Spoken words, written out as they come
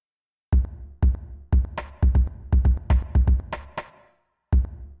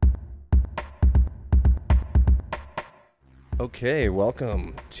Okay,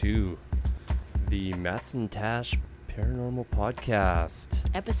 welcome to the Matson Tash Paranormal Podcast.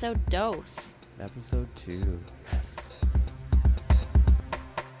 Episode Dose. Episode 2. Yes.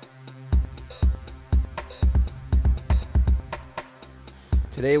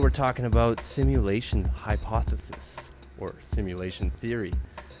 Today we're talking about simulation hypothesis, or simulation theory.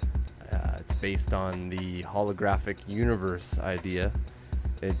 It's based on the holographic universe idea.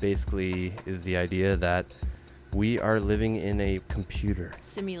 It basically is the idea that we are living in a computer.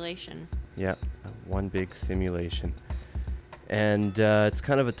 Simulation. Yeah, one big simulation. And it's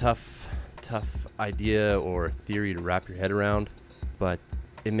kind of a tough idea or theory to wrap your head around, but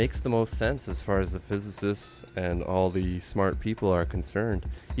it makes the most sense as far as the physicists and all the smart people are concerned.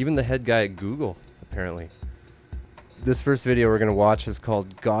 Even the head guy at Google, apparently. This first video we're going to watch is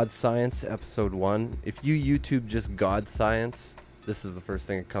called God Science Episode 1. If you YouTube just God Science, this is the first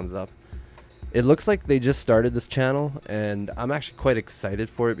thing that comes up. It looks like they just started this channel, and I'm actually quite excited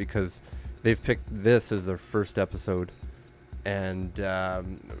for it because they've picked this as their first episode, and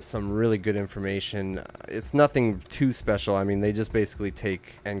some really good information. It's nothing too special. I mean, they just basically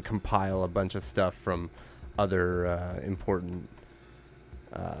take and compile a bunch of stuff from other important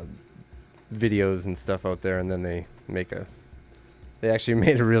videos and stuff out there, and then they actually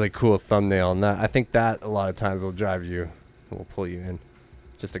made a really cool thumbnail, and that I think that a lot of times will pull you in.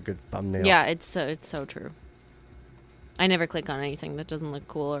 Just a good thumbnail. Yeah, it's so true. I never click on anything that doesn't look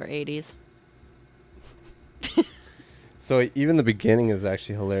cool or 80s. So even the beginning is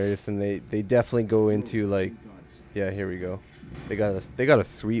actually hilarious, and they definitely go into like, yeah, here we go. They got a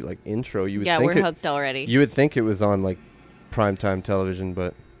sweet like intro. You would think we're hooked already. You would think it was on like primetime television,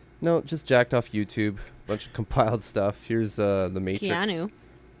 but no, just jacked off YouTube. Bunch of compiled stuff. Here's the Matrix. Keanu.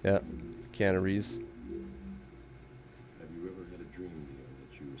 Yeah, Keanu Reeves. Have you ever had a dream, Leo,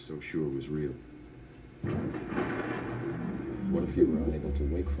 that you were so sure was real? What if you were unable to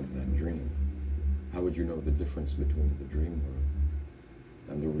wake from that dream? How would you know the difference between the dream world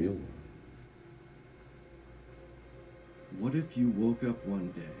and the real world? What if you woke up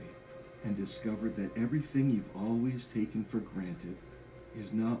one day and discovered that everything you've always taken for granted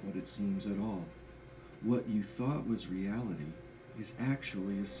is not what it seems at all? What you thought was reality is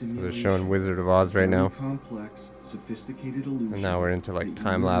actually a simulation. So they're showing Wizard of Oz right now. Complex, sophisticated illusion. And now we're into like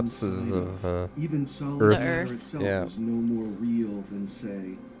time lapses of even solid Earth. matter itself Yeah. is no more real than,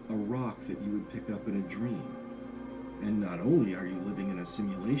 say, a rock that you would pick up in a dream. And not only are you living in a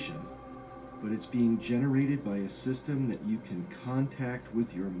simulation, but it's being generated by a system that you can contact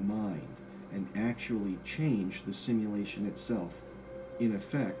with your mind and actually change the simulation itself. In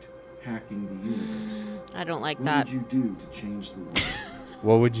effect, hacking the universe. I don't like What that. would you do to change the world?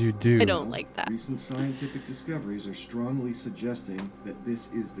 What would you do? I don't like that. Recent scientific discoveries are strongly suggesting that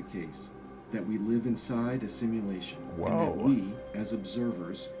this is the case, that we live inside a simulation, and that Whoa. we, as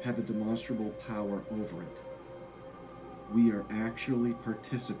observers, have a demonstrable power over it. We are actually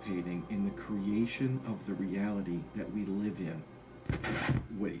participating in the creation of the reality that we live in.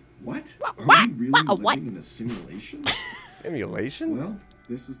 Wait, what? Are we really living in a simulation? Simulation? Well,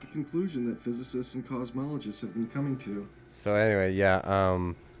 this is the conclusion that physicists and cosmologists have been coming to. So anyway, yeah,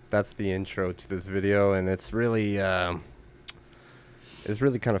 that's the intro to this video, and it's really kind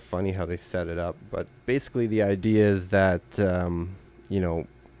of funny how they set it up. But basically, the idea is that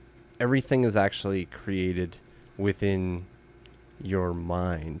everything is actually created within your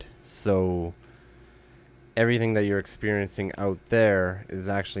mind. So everything that you're experiencing out there is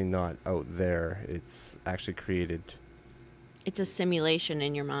actually not out there. It's actually created. It's a simulation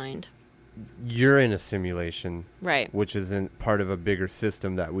in your mind. You're in a simulation. Right. Which isn't part of a bigger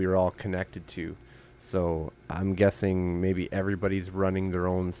system that we are all connected to. So I'm guessing maybe everybody's running their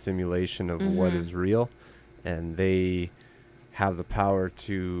own simulation of what is real, and they have the power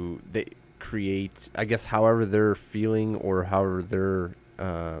to create, I guess, however they're feeling or however their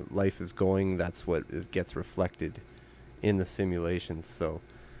life is going. That's what gets reflected in the simulation. So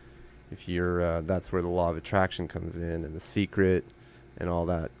if you're, that's where the law of attraction comes in, and The Secret, and all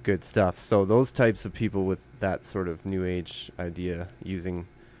that good stuff. So those types of people with that sort of new age idea, using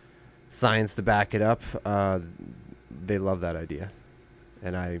science to back it up, they love that idea.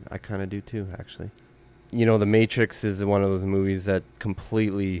 And I kind of do too, actually. You know, The Matrix is one of those movies that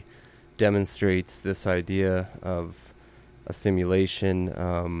completely demonstrates this idea of a simulation.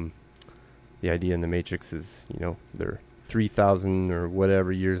 The idea in The Matrix is, they're 3,000 or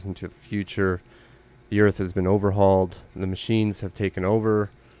whatever years into the future. The Earth has been overhauled. The machines have taken over.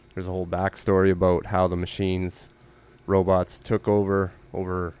 There's a whole backstory about how the machines, robots, took over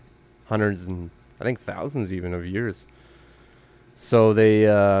hundreds and I think thousands even of years. So they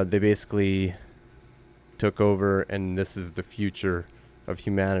basically took over, and this is the future of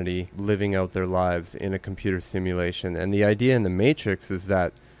humanity living out their lives in a computer simulation. And the idea in the Matrix is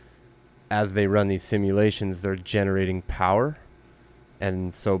that as they run these simulations, they're generating power,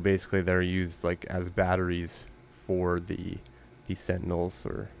 and so basically they're used like as batteries for the Sentinels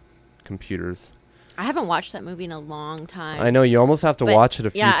or computers. I haven't watched that movie in a long time. I know, you almost have to But, watch it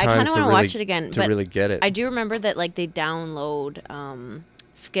a few yeah, I times kinda to wanna really, watch it again, to but really get it. I do remember that like they download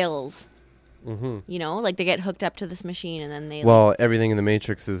skills. Mm-hmm. You know, like they get hooked up to this machine and then they. Well, everything in the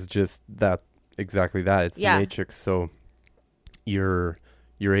Matrix is just that, exactly that. It's Yeah. the Matrix, so you're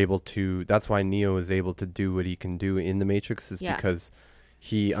able to. That's why Neo is able to do what he can do in the Matrix, is Yeah. because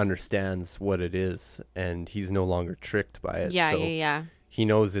he understands what it is, and he's no longer tricked by it. So Yeah. he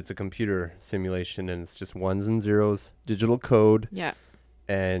knows it's a computer simulation, and it's just ones and zeros, digital code, Yeah.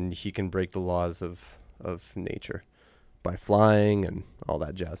 and he can break the laws of nature by flying and all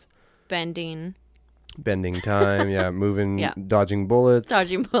that jazz. Bending, Bending time, yeah, moving, Yeah. dodging bullets,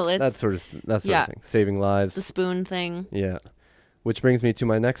 dodging bullets. that sort of Yeah. thing, saving lives. the spoon thing. Yeah, which brings me to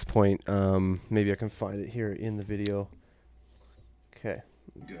my next point. Maybe I can find it here in the video. Okay.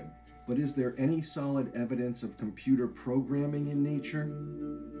 Good. But is there any solid evidence of computer programming in nature?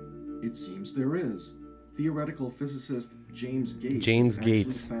 It seems there is. Theoretical physicist James Gates James has actually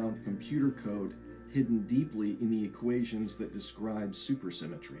Gates. found computer code hidden deeply in the equations that describe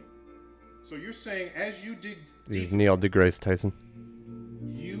supersymmetry. So you're saying as you dig This is deep, Neil deGrasse Tyson.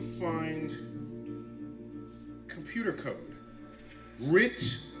 you find computer code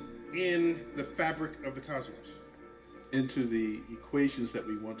writ in the fabric of the cosmos. Into the equations that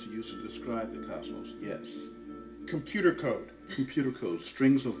we want to use to describe the cosmos, yes. Computer code. Computer code,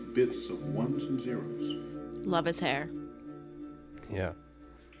 strings of bits of ones and zeros. Love his hair. Yeah.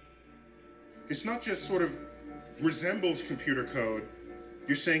 It's not just sort of resembles computer code.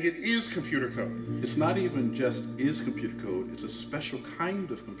 You're saying it is computer code. It's not even just is computer code, it's a special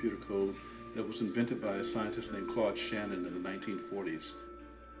kind of computer code that was invented by a scientist named Claude Shannon in the 1940s.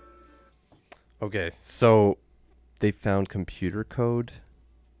 Okay, so they found computer code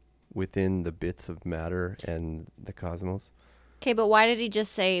within the bits of matter and the cosmos. Okay, but why did he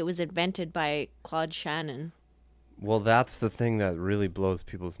just say it was invented by Claude Shannon? Well, that's the thing that really blows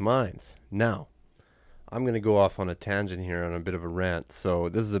people's minds. Now, I'm going to go off on a tangent here on a bit of a rant. So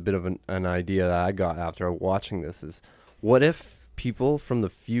this is a bit of an idea that I got after watching this is, what if people from the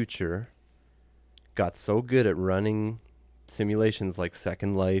future got so good at running simulations like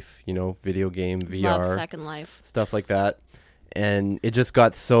Second Life, video game, VR, Love Second Life. stuff like that, and it just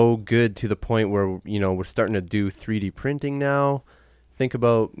got so good to the point where, we're starting to do 3D printing now. Think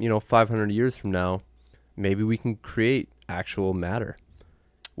about, 500 years from now, maybe we can create actual matter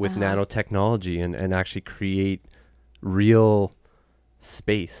with nanotechnology and actually create real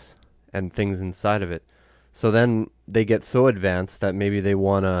space and things inside of it. So then they get so advanced that maybe they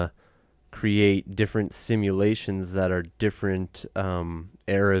want to create different simulations that are different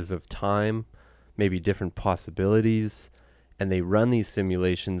eras of time, maybe different possibilities, and they run these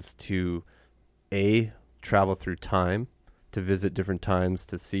simulations to A, travel through time, to visit different times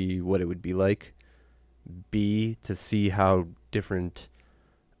to see what it would be like, B, to see how different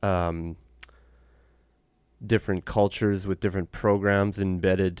cultures with different programs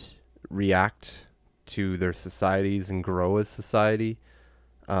embedded react to their societies and grow as society.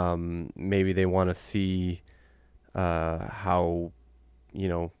 Maybe they want to see how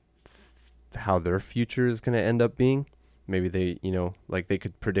their future is going to end up being. Maybe they, they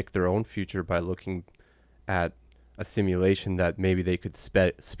could predict their own future by looking at a simulation that maybe they could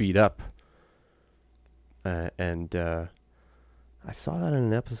speed up. And I saw that in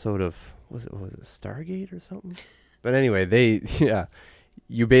an episode of, was it Stargate or something? But anyway,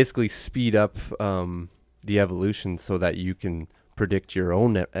 you basically speed up the evolution so that you can predict your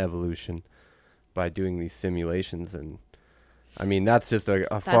own evolution by doing these simulations. And I mean, that's just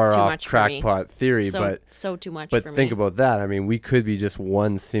a far off crackpot theory, but too much. But for think me. about that. I mean, we could be just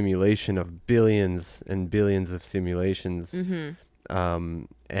one simulation of billions and billions of simulations. Mm-hmm.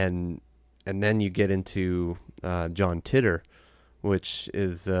 And then you get into John Titor, which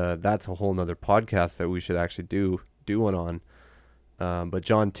is that's a whole nother podcast that we should actually do one on. But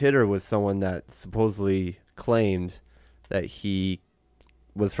John Titor was someone that supposedly claimed that he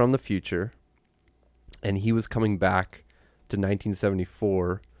was from the future, and he was coming back to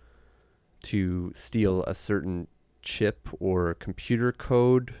 1974 to steal a certain chip or computer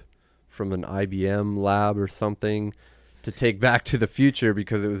code from an IBM lab or something to take back to the future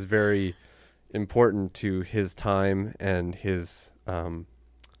because it was very important to his time and his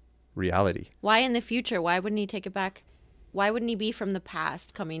reality. Why in the future? Why wouldn't he take it back? Why wouldn't he be from the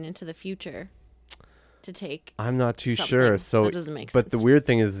past coming into the future? to take. I'm not too something. sure. So, That doesn't make but sense. the weird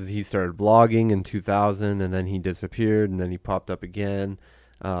thing is he started blogging in 2000, and then he disappeared, and then he popped up again.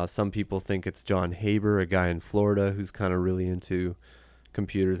 Some people think it's John Haber, a guy in Florida who's kind of really into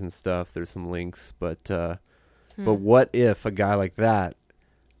computers and stuff. There's some links, but what if a guy like that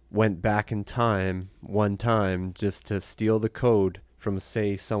went back in time one time just to steal the code from,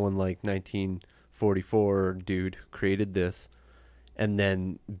 say, someone like 1944 dude who created this, and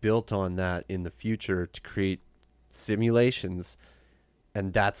then built on that in the future to create simulations,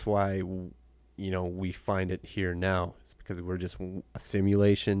 and that's why we find it here now. It's because we're just a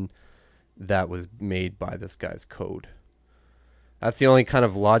simulation that was made by this guy's code. That's the only kind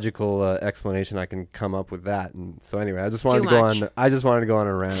of logical explanation I can come up with that. And so anyway, I just wanted to go on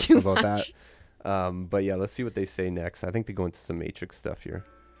a rant about that. But yeah, let's see what they say next. I think they go into some Matrix stuff here.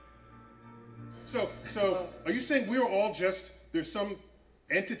 So are you saying we're all just, there's some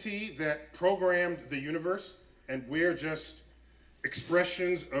entity that programmed the universe and we're just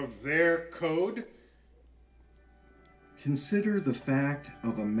expressions of their code? Consider the fact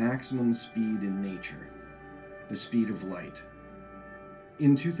of a maximum speed in nature, the speed of light.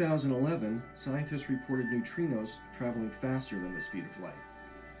 In 2011, scientists reported neutrinos traveling faster than the speed of light.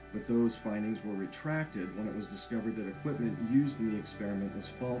 But those findings were retracted when it was discovered that equipment used in the experiment was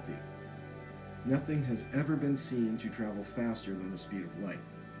faulty. Nothing has ever been seen to travel faster than the speed of light.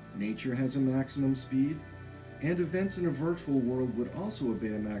 Nature has a maximum speed, and events in a virtual world would also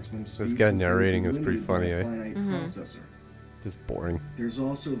obey a maximum speed. This guy since they would narrating be is pretty limited by funny, a eh? finite processor. Just boring. There's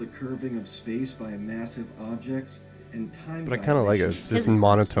also the curving of space by massive objects and time. But I kind of like it. It's just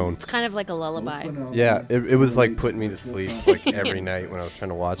monotone. It's kind of like a lullaby. Yeah, it was like putting me to sleep like every night when I was trying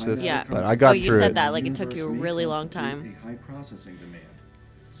to watch this. Yeah. But I got you through said it. that like it took you a really long time. A high processing demand,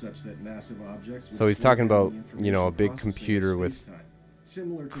 such that massive objects would So he's slow talking down about, the information a big processing of computer with, space-time,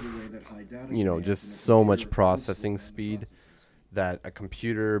 similar to the way that high data commands just in a so much computer processing also speed processes. that a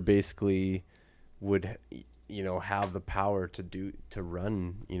computer basically would, have the power to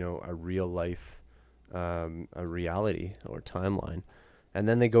run, a real life, a reality or timeline. And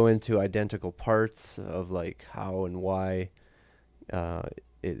then they go into identical parts of like how and why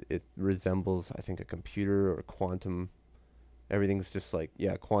it resembles, I think, a computer or quantum. Everything's just like,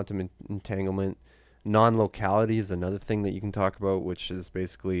 quantum entanglement. Non-locality is another thing that you can talk about, which is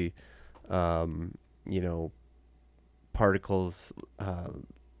basically, particles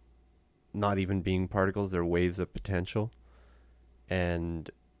not even being particles, they're waves of potential. And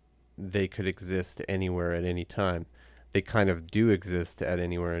they could exist anywhere at any time. They kind of do exist at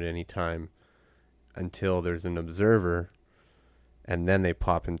anywhere at any time until there's an observer, and then they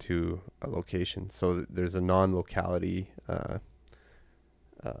pop into a location. So there's a non-locality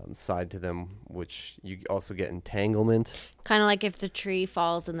side to them, which you also get entanglement. Kind of like if the tree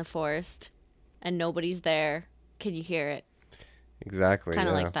falls in the forest and nobody's there, can you hear it? Exactly. Kind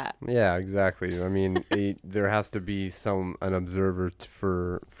of like that. Yeah, exactly. I mean, there has to be an observer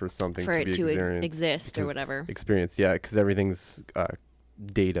for something For to it be to experienced. exist or whatever. Experience, yeah, because everything's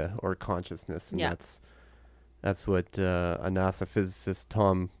data or consciousness, and Yeah. that's what a NASA physicist,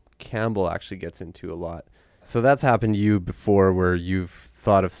 Tom Campbell, actually gets into a lot. So that's happened to you before, where you've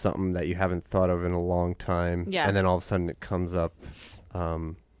thought of something that you haven't thought of in a long time, Yeah. and then all of a sudden it comes up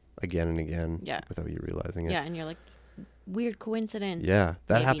again and again, Yeah. without you realizing it. Yeah, and you're like, weird coincidence. Yeah,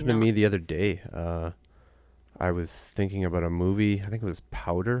 that Maybe happened to not. me the other day. I was thinking about a movie. I think it was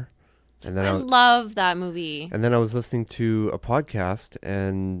Powder, and then I love that movie. and then I was listening to a podcast,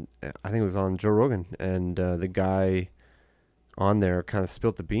 and I think it was on Joe Rogan, and the guy on there kind of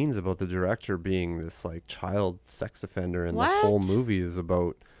spilt the beans about the director being this like child sex offender, and the whole What? movie is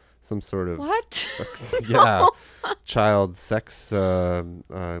about some sort of What? child sex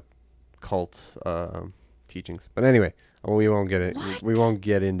cult teachings. But anyway, we won't get it. What? We won't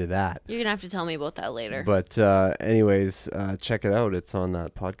get into that. You're going to have to tell me about that later. But anyways, check it out. It's on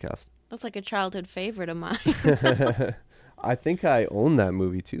that podcast. That's like a childhood favorite of mine. I think I own that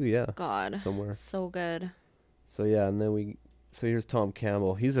movie too. Yeah, God. somewhere. So good. So yeah, and then so here's Tom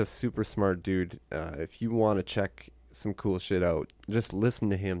Campbell. He's a super smart dude. If you want to check some cool shit out, just listen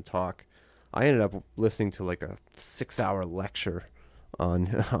to him talk. I ended up listening to like a 6-hour lecture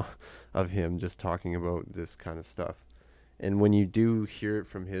on of him just talking about this kind of stuff. And when you do hear it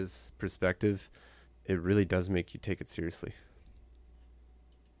from his perspective, it really does make you take it seriously.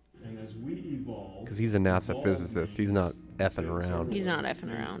 And as we evolve, Because he's a NASA physicist. He's not effing around. He's not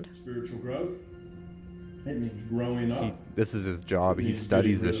effing around. Spiritual growth. It means growing up. This is his job. It He means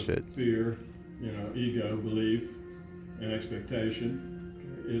studies getting this rid of shit. Fear, ego, belief, and expectation.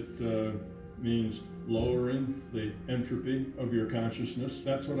 It means lowering the entropy of your consciousness.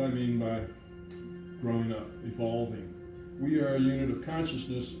 That's what I mean by growing up, evolving. We are a unit of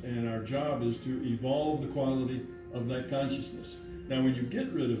consciousness, and our job is to evolve the quality of that consciousness. Now, when you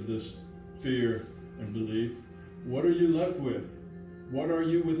get rid of this fear and belief, what are you left with? What are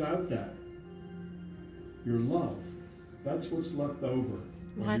you without that? Your love. That's what's left over.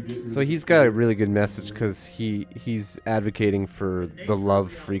 What? So he's got a really good message because he's advocating for the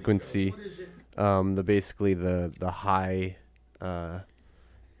love frequency, basically the high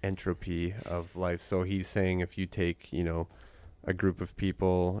entropy of life. So he's saying if you take a group of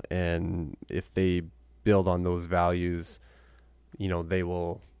people and if they build on those values, they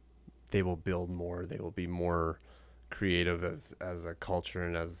will build more. They will be more creative as a culture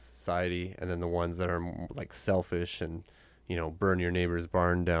and as a society. And then the ones that are like selfish and burn your neighbor's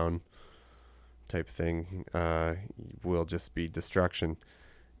barn down type thing, will just be destruction.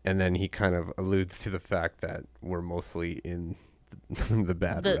 And then he kind of alludes to the fact that we're mostly in the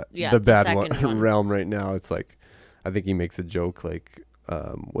bad realm right now. It's like, I think he makes a joke like,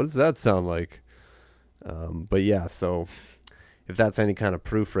 what does that sound like? But yeah, so if that's any kind of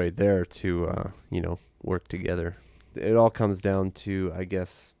proof right there to, work together, it all comes down to, I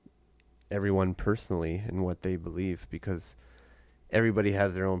guess, everyone personally and what they believe, because everybody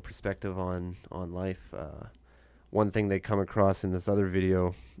has their own perspective on life. One thing they come across in this other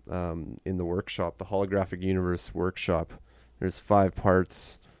video, in the workshop, the Holographic Universe workshop, there's 5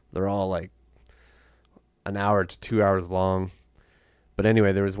 parts. They're all like an hour to 2 hours long. But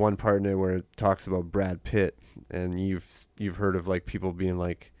anyway, there was one part in it where it talks about Brad Pitt, and you've heard of like people being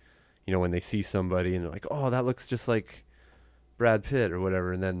like, when they see somebody and they're like, oh, that looks just like Brad Pitt or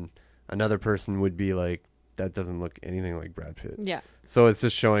whatever, and then another person would be like, that doesn't look anything like Brad Pitt. Yeah. So it's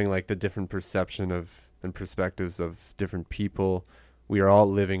just showing like the different perception of and perspectives of different people. We are all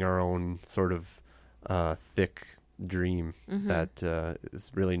living our own sort of thick dream that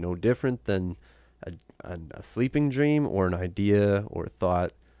is really no different than a sleeping dream or an idea or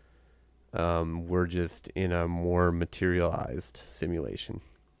thought. We're just in a more materialized simulation.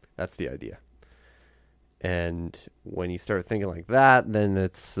 That's the idea. And when you start thinking like that, then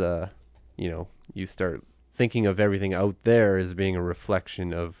it's, you start thinking of everything out there as being a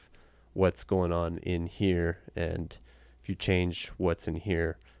reflection of what's going on in here. And if you change what's in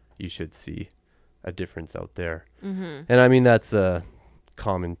here, you should see a difference out there. And I mean, that's a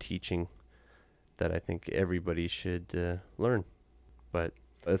common teaching that I think everybody should learn. But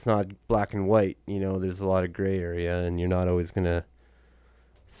it's not black and white. There's a lot of gray area, and you're not always going to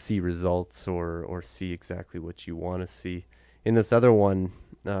see results or see exactly what you want to see. In this other one,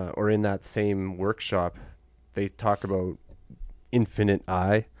 or in that same workshop, they talk about infinite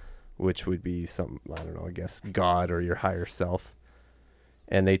I, which would be some, I don't know, I guess God or your higher self.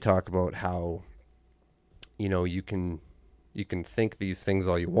 And they talk about how, you can think these things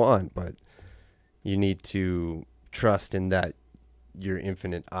all you want, but you need to trust in that your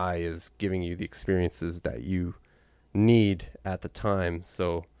infinite I is giving you the experiences that you need at the time.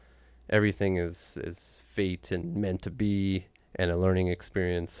 So everything is fate and meant to be, and a learning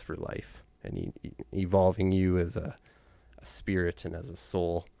experience for life, and evolving you as a spirit and as a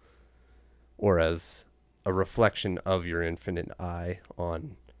soul, or as a reflection of your infinite I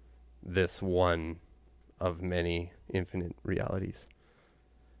on this one of many infinite realities,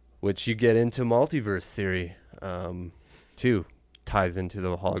 which you get into multiverse theory too, ties into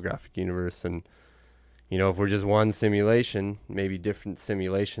the holographic universe. And if we're just one simulation, maybe different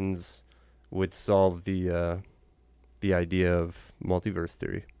simulations would solve the idea of multiverse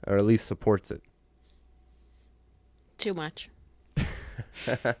theory, or at least supports it. Too much.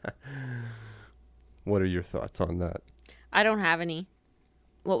 What are your thoughts on that? I don't have any.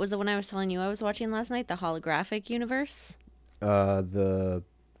 What was the one I was telling you I was watching last night? The Holographic Universe? Yeah,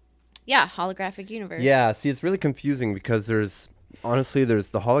 Holographic Universe. Yeah, see, it's really confusing because there's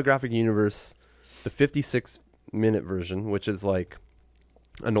the Holographic Universe, the 56-minute version, which is like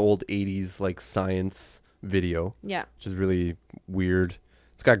an old 80s like science video. Yeah. Which is really weird.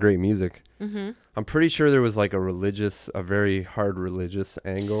 It's got great music. Mm-hmm. I'm pretty sure there was like a very hard religious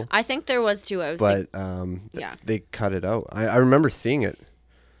angle. I think there was too. They cut it out. I remember seeing it.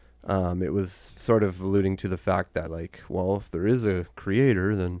 It was sort of alluding to the fact that like, well, if there is a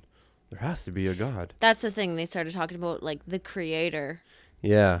creator, then there has to be a God. That's the thing. They started talking about like the creator.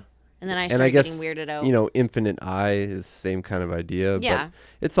 Yeah. And then I started getting weirded out. Infinite I is the same kind of idea. Yeah. But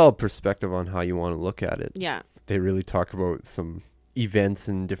it's all perspective on how you want to look at it. Yeah. They really talk about some events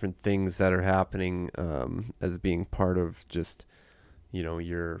and different things that are happening as being part of just,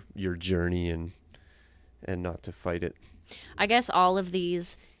 your journey and not to fight it. I guess all of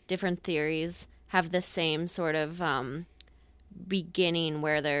these different theories have the same sort of beginning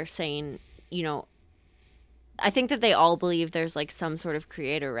where they're saying, I think that they all believe there's like some sort of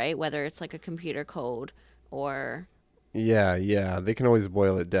creator, right? Whether it's like a computer code or Yeah. They can always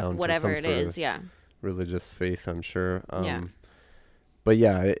boil it down whatever to it some sort is. of Yeah. religious faith, I'm sure. Yeah. But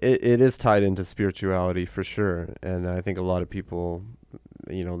yeah, it is tied into spirituality for sure. And I think a lot of people,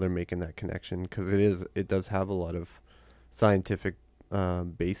 they're making that connection because it does have a lot of scientific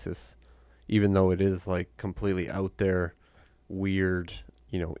basis, even though it is like completely out there, weird,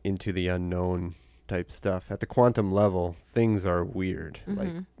 into the unknown type stuff. At the quantum level, things are weird.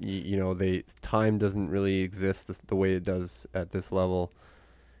 Mm-hmm. Like, time doesn't really exist the way it does at this level.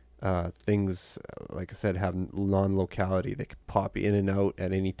 Things, like I said, have non-locality. They could pop in and out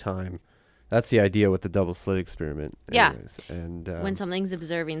at any time. That's the idea with the double slit experiment. Anyways. Yeah. And when something's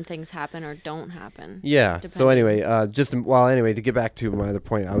observing, things happen or don't happen. Yeah. So depending. anyway, to get back to my other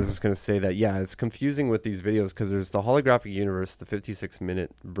point, I was just going to say that, it's confusing with these videos because there's the holographic universe, the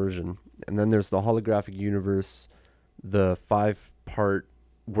 56-minute version, and then there's the holographic universe, the 5-part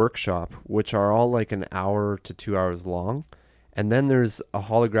workshop, which are all like an hour to 2 hours long. And then there's a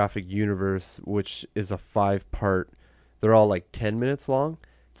holographic universe, which is a 5-part. They're all like 10 minutes long.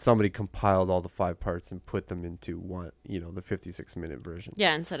 Somebody compiled all the 5 parts and put them into one, the 56-minute version.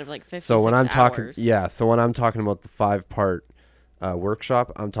 Yeah, instead of like 56 So when I'm hours. talking about the 5-part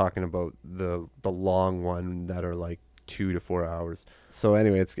workshop, I'm talking about the long one that are like 2 to 4 hours. So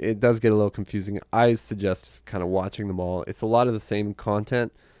anyway, it does get a little confusing. I suggest just kind of watching them all. It's a lot of the same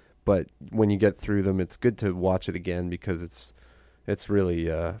content, but when you get through them, it's good to watch it again because it's really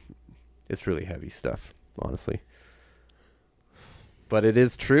heavy stuff, honestly. But it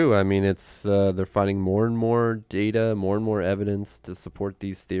is true. I mean, it's they're finding more and more data, more and more evidence to support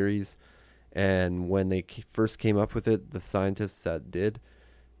these theories. And when they first came up with it, the scientists that did,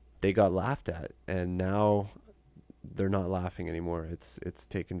 they got laughed at. And now they're not laughing anymore. It's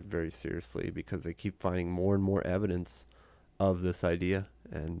taken very seriously because they keep finding more and more evidence of this idea.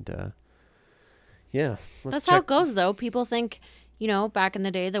 And that's how it goes, though. People think, back in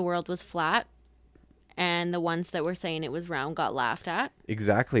the day, the world was flat. And the ones that were saying it was round got laughed at.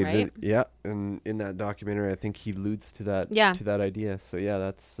 Exactly. Right? And in that documentary, I think he alludes to that idea. So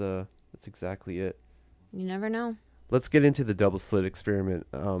that's exactly it. You never know. Let's get into the double slit experiment.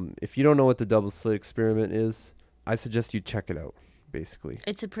 If you don't know what the double slit experiment is, I suggest you check it out. Basically,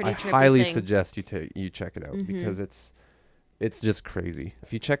 it's a pretty trippy I highly thing. suggest you check it out because it's just crazy.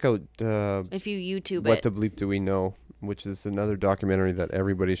 If you check out if you YouTube What it, the Bleep Do We Know, which is another documentary that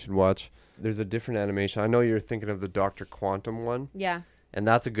everybody should watch. There's a different animation. I know you're thinking of the Dr. Quantum one. Yeah. And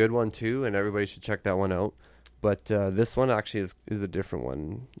that's a good one too, and everybody should check that one out. But this one actually is a different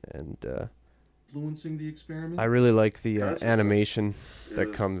one, and influencing the experiment. I really like the animation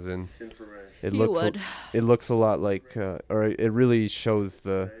that comes in. It looks a lot like, or it really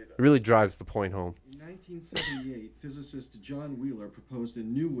drives the point home. In 1978, physicist John Wheeler proposed a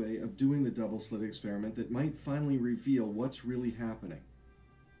new way of doing the double slit experiment that might finally reveal what's really happening.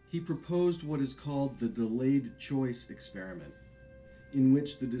 He proposed what is called the delayed choice experiment, in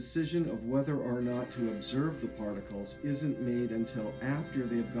which the decision of whether or not to observe the particles isn't made until after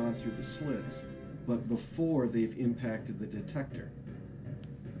they've gone through the slits, but before they've impacted the detector.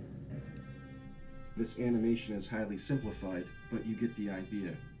 This animation is highly simplified, but you get the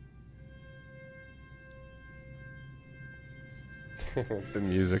idea. The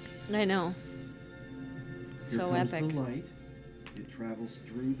music. I know. Here So comes epic. the light. It travels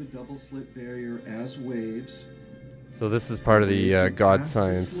through the double slit barrier as waves. So this is part of the Waves God pass the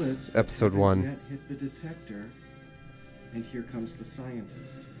Science, slits, but episode haven't 1. yet hit the detector. And here comes the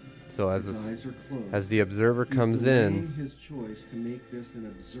scientist. So His eyes are closed. as the observer He's comes delaying in, his choice to make this an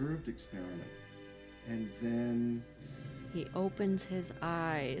observed experiment. And then He opens his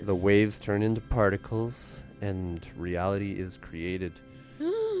eyes. the waves turn into particles, and reality is created.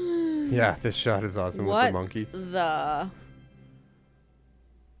 Yeah, this shot is awesome with the monkey. The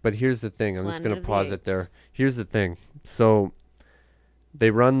But here's the thing. I'm just Planet going to of the pause it Apes. there. Here's the thing. So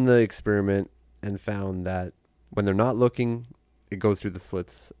they run the experiment and found that when they're not looking, it goes through the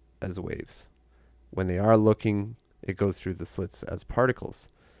slits as waves. When they are looking, it goes through the slits as particles.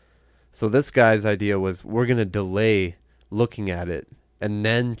 So this guy's idea was we're going to delay looking at it and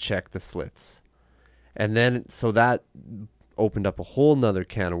then check the slits. And then, so that opened up a whole nother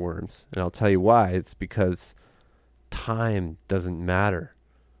can of worms. And I'll tell you why. It's because time doesn't matter.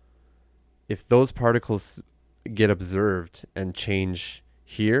 If those particles get observed and change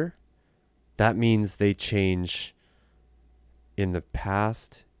here, that means they change in the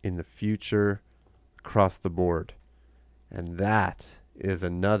past, in the future, across the board. And that is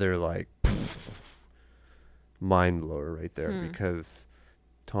another mind blower right there, because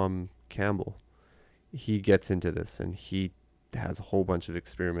Tom Campbell, he gets into this, and he has a whole bunch of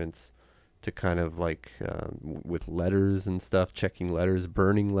experiments to kind of like with letters and stuff, checking letters,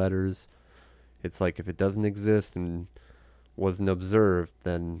 burning letters. It's like if it doesn't exist and wasn't observed,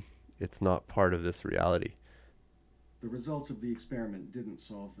 then it's not part of this reality. The results of the experiment didn't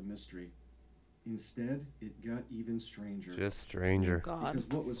solve the mystery. Instead, it got even stranger. Just stranger. Oh, God. Because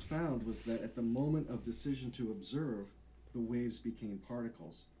what was found was that at the moment of decision to observe, the waves became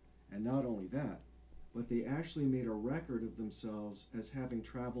particles. And not only that, but they actually made a record of themselves as having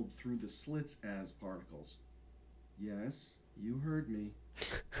traveled through the slits as particles. Yes, you heard me.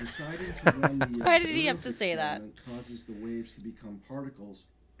 Deciding to run the Why did he have to say that? Causes the waves to become particles,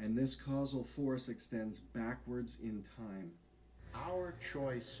 and this causal force extends backwards in time. Our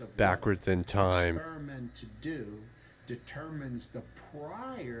choice of Backwards in time. experiment to do determines the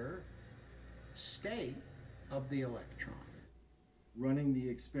prior state of the electron. Running the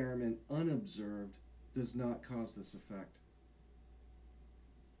experiment unobserved does not cause this effect.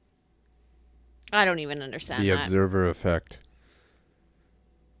 I don't even understand The that. observer effect.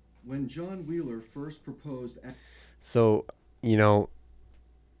 When John Wheeler first proposed... So, you know,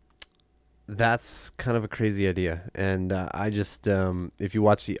 that's kind of a crazy idea. And I just, if you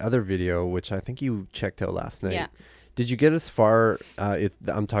watch the other video, which I think you checked out last night, Yeah. did you get as far,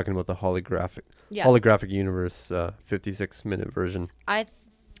 I'm talking about the holographic universe 56-minute version. I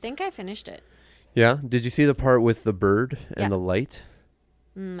think I finished it. Yeah? Did you see the part with the bird and Yeah. the light?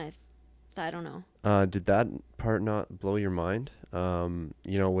 I don't know. Did that part not blow your mind? You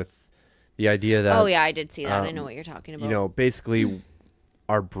know, with the idea that... Oh, yeah, I did see that. I know what you're talking about. You know, basically,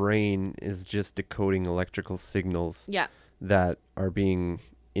 our brain is just decoding electrical signals Yeah. that are being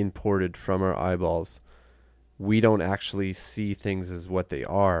imported from our eyeballs. We don't actually see things as what they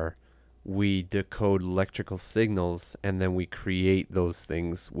are. We decode electrical signals, and then we create those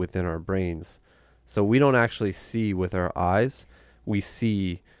things within our brains. So we don't actually see with our eyes. We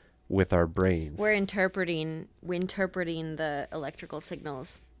see with our brains. We're interpreting the electrical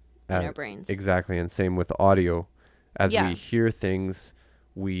signals in our brains. Exactly, and same with audio. As Yeah. we hear things,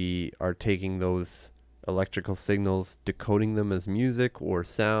 we are taking those electrical signals, decoding them as music or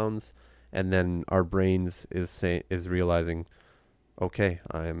sounds, and then our brains is realizing, okay,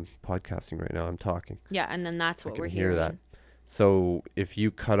 I'm podcasting right now, I'm talking. Yeah, and then that's what I can we're hear hearing. that. So if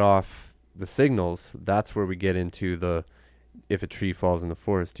you cut off the signals, that's where we get into the, if a tree falls in the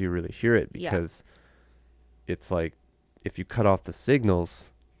forest, do you really hear it? Because it's like, if you cut off the signals,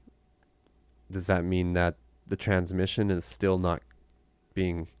 does that mean that the transmission is still not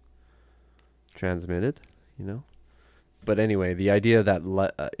being transmitted, you know? But anyway, the idea that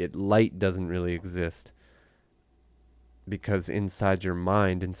light doesn't really exist, because inside your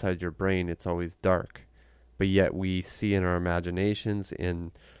mind, inside your brain, it's always dark. But yet we see in our imaginations,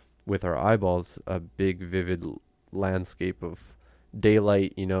 with our eyeballs, a big vivid landscape of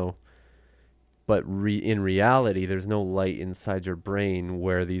daylight, you know. But in reality, there's no light inside your brain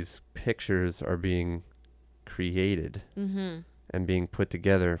where these pictures are being created and being put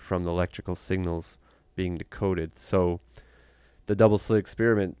together from the electrical signals being decoded. So the double slit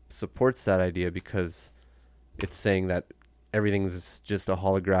experiment supports that idea, because it's saying that everything's just a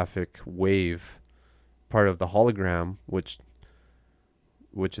holographic wave, part of the hologram, which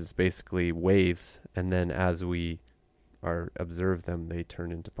is basically waves, and then as we observe them, they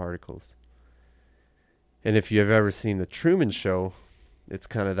turn into particles. And if you've ever seen The Truman Show, it's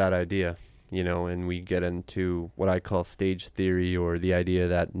kind of that idea, you know, and we get into what I call stage theory, or the idea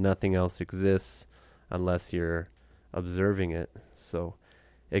that nothing else exists unless you're observing it. So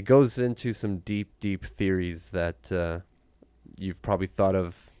it goes into some deep, deep theories that you've probably thought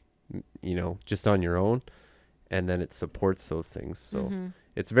of, you know, just on your own, and then it supports those things. So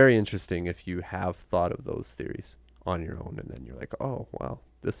it's very interesting if you have thought of those theories on your own, and then you're like, oh, wow,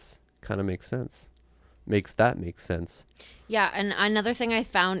 this kind of makes sense. Makes sense. Yeah, and another thing I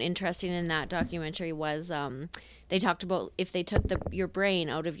found interesting in that documentary was they talked about if they took your brain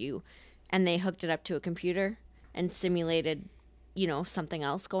out of you and they hooked it up to a computer and simulated, you know, something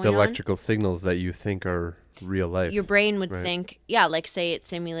else going on. The electrical signals that you think are real life. Your brain would think, like say it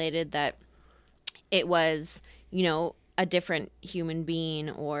simulated that it was, you know, a different human being,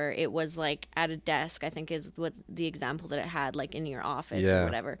 or it was like at a desk, I think is what the example that it had, like in your office or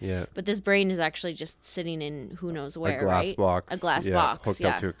whatever. Yeah. But this brain is actually just sitting in who knows where, a glass right? box. A glass box. Hooked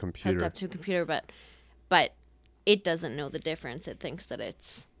up to a computer. Hooked up to a computer, but it doesn't know the difference. It thinks that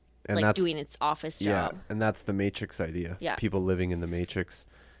it's And like doing its office job. Yeah, and that's the Matrix idea. Yeah. People living in the Matrix,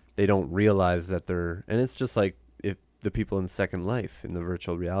 they don't realize that they're, and it's just like if the people in Second Life in the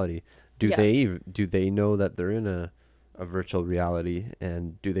virtual reality, do they know that they're in a virtual reality,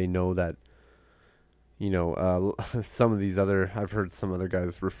 and do they know that some of these I've heard some other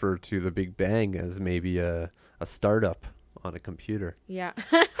guys refer to the Big Bang as maybe a startup on a computer. Yeah.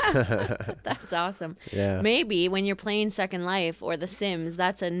 That's awesome. Yeah. Maybe when you're playing Second Life or The Sims,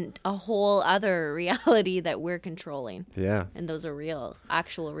 that's a whole other reality that we're controlling. Yeah. And those are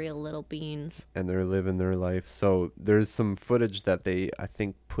actual real little beings. And they're living their life. So there's some footage that they, I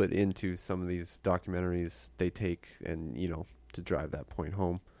think, put into some of these documentaries they take and, to drive that point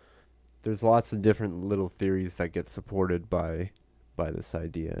home. There's lots of different little theories that get supported by this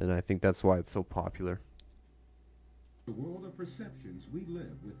idea. And I think that's why it's so popular. The world of perceptions we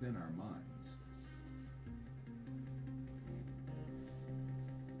live within our minds.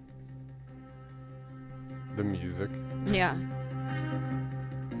 The music, Yeah.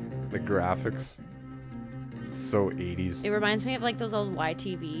 the graphics. It's so 80s. It reminds me of like those old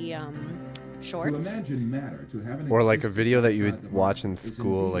YTV To shorts. imagine matter to have an Or like a existence video that you outside would the watch in mind is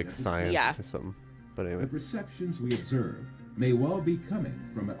school, indeed like a science Yeah. or something. But anyway, The perceptions we observe may well be coming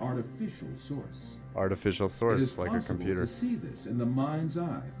from an artificial source. artificial It source, is like a possible computer. to see this in the mind's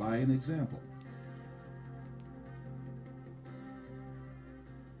eye by an example.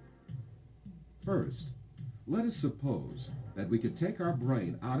 First, let us suppose that we could take our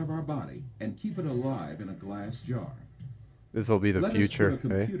brain out of our body and keep it alive in a glass jar. This will be the Let future, us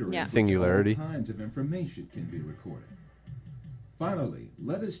put a computer in Yeah. which Singularity. all kinds of information can be recorded. Finally,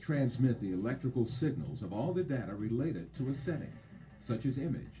 let us transmit the electrical signals of all the data related to a setting, such as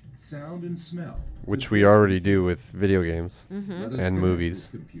image, sound, and smell. to Which we this already computer. do with video games. Let us and connect movies. this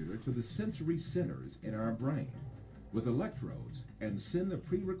computer to the sensory centers in our brain with electrodes and send the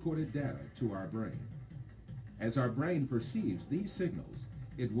pre-recorded data to our brain. As our brain perceives these signals,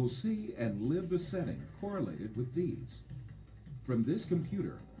 it will see and live the setting correlated with these. From this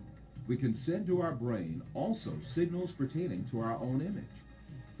computer, we can send to our brain also signals pertaining to our own image.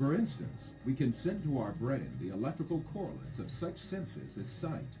 For instance, we can send to our brain the electrical correlates of such senses as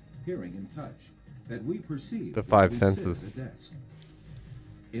sight, hearing, and touch that we perceive The when five we senses. sit at a desk.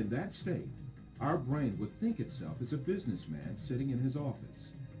 In that state, our brain would think itself as a businessman sitting in his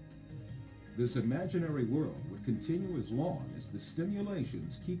office. This imaginary world would continue as long as the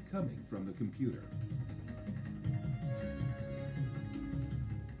stimulations keep coming from the computer.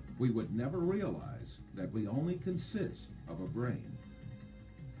 We would never realize that we only consist of a brain.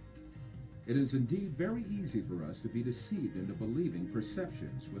 It is indeed very easy for us to be deceived into believing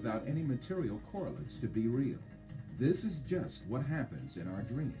perceptions without any material correlates to be real. This is just what happens in our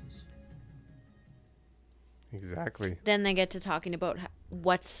dreams. Exactly. Then they get to talking about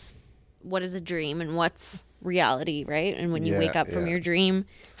what is a dream and what's reality, right? And when you wake up from your dream,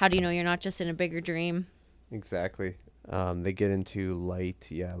 how do you know you're not just in a bigger dream? Exactly. They get into light,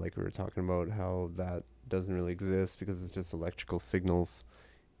 like we were talking about, how that doesn't really exist because it's just electrical signals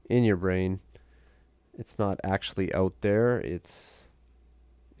in your brain. It's not actually out there. It's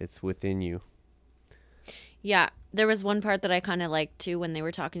within you. Yeah, there was one part that I kind of liked too when they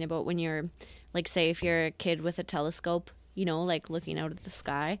were talking about when you're, like, say if you're a kid with a telescope, like looking out at the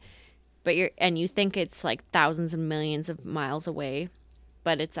sky, but you think it's like thousands and millions of miles away,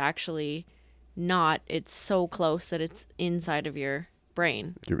 but it's actually not. It's so close that it's inside of your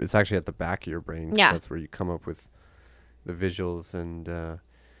brain. It's actually at the back of your brain. 'Cause Yeah. that's where you come up with the visuals,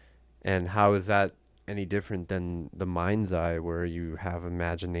 and how is that any different than the mind's eye, where you have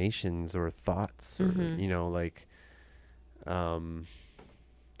imaginations or thoughts, or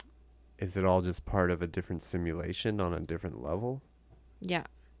is it all just part of a different simulation on a different level? Yeah.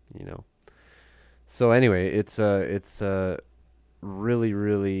 So anyway, it's a really,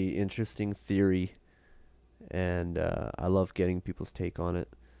 really interesting theory, and I love getting people's take on it.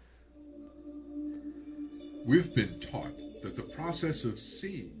 We've been taught that the process of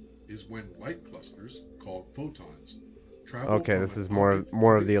seeing is when light clusters, called photons, travel Okay, from this an is more object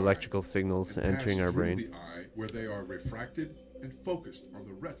of to the eye electrical signals and entering pass our through brain. the eye, where they are refracted and focused on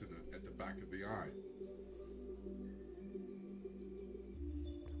the retina at the back of the eye.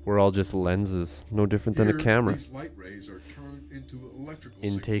 We're all just lenses, no different than a Here, camera, these light rays are turned into electrical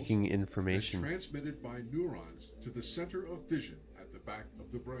intaking signals information. and transmitted by neurons to the center of vision at the back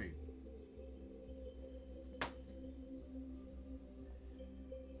of the brain.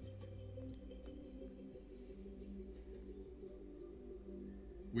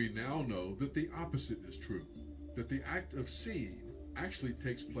 We now know that the opposite is true, that the act of seeing actually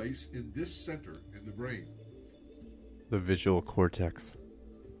takes place in this center in the brain. The visual cortex.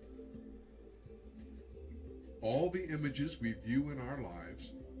 All the images we view in our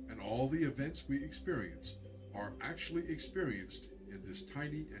lives and all the events we experience are actually experienced in this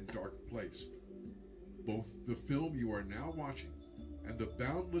tiny and dark place. Both the film you are now watching and the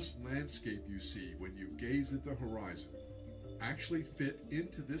boundless landscape you see when you gaze at the horizon actually fit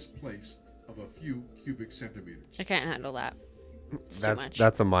into this place of a few cubic centimeters. I can't handle that. It's too much.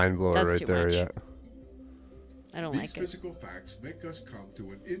 That's a mind blower That's right too there. much. Yeah. I don't These like it. physical facts make us come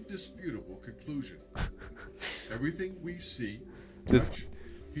to an indisputable conclusion. Everything we see, This- touch,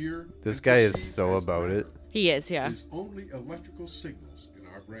 hear, This and guy is perceive so as about matter it. He is, yeah. is only electrical signals in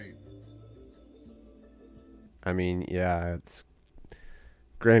our brain. I mean, yeah, it's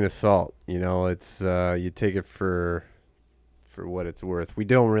grain of salt. You know, it's you take it for what it's worth. We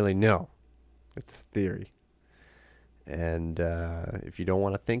don't really know. It's theory. And if you don't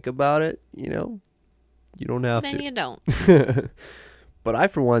want to think about it, you know, you don't have Then to. you don't. But I,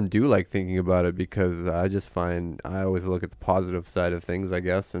 for one, do like thinking about it because I just find I always look at the positive side of things, I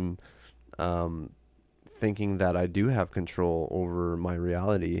guess, and thinking that I do have control over my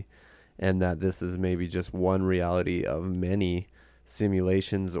reality and that this is maybe just one reality of many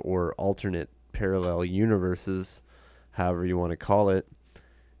simulations or alternate parallel universes, however you want to call it.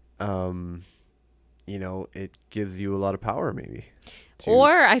 You know, it gives you a lot of power, maybe.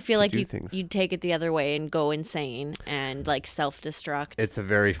 Or I feel like do things. you'd take it the other way and go insane and like self-destruct. It's a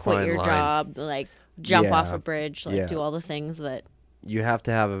very quit fine your line. job, like jump off Yeah, a bridge, like yeah. do all the things that. You have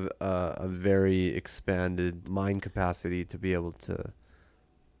to have a very expanded mind capacity to be able to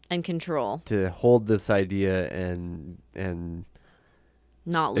And control, hold this idea and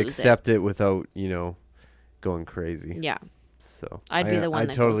not lose accept it without, you know, going crazy. Yeah. So I'd be the one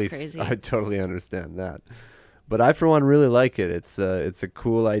that goes crazy. I totally understand that. But I, for one, really like it. It's a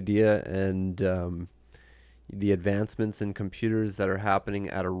cool idea, and the advancements in computers that are happening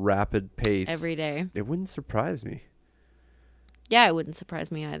at a rapid pace every day. It wouldn't surprise me. Yeah, it wouldn't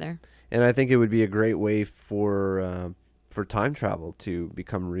surprise me either. And I think it would be a great way for time travel to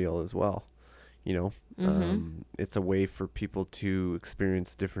become real as well. You know, it's a way for people to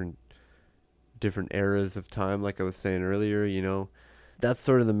experience different eras of time, like I was saying earlier. You know, that's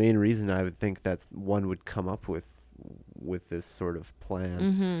sort of the main reason I would think that one would come up with this sort of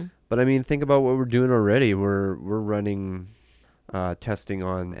plan. But I mean, think about what we're doing already. We're running testing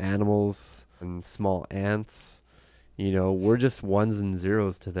on animals and small ants. You know, we're just ones and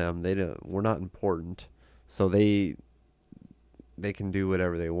zeros to them. We're not important, so they can do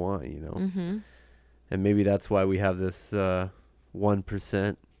whatever they want. You know, and maybe that's why we have this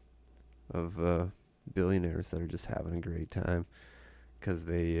 1% of billionaires that are just having a great time because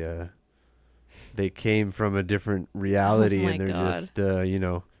they came from a different reality and they're just you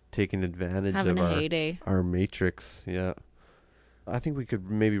know, taking advantage Having of a heyday. our matrix. Yeah. I think we could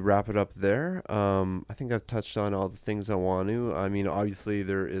maybe wrap it up there. I think I've touched on all the things I want to. I mean, obviously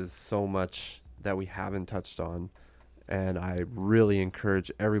there is so much that we haven't touched on, and I really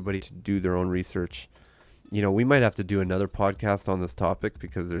encourage everybody to do their own research. You know, we might have to do another podcast on this topic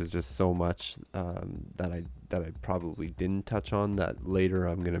because there's just so much that I probably didn't touch on that later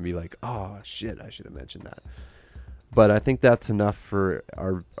I'm going to be like, oh shit, I should have mentioned that. But I think that's enough for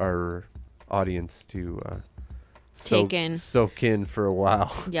our audience to soak in for a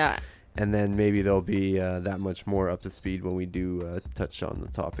while. Yeah. And then maybe they'll be that much more up to speed when we do touch on the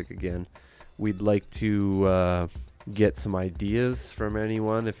topic again. We'd like to get some ideas from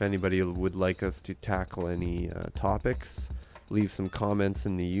anyone. If anybody would like us to tackle any topics, leave some comments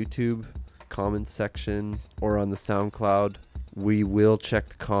in the YouTube comments section or on the SoundCloud. We will check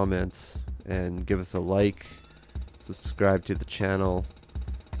the comments and give us a like, subscribe to the channel.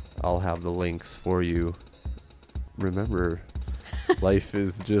 I'll have the links for you. Remember, life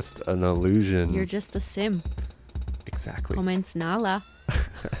is just an illusion. You're just a sim. Exactly. Comments nala.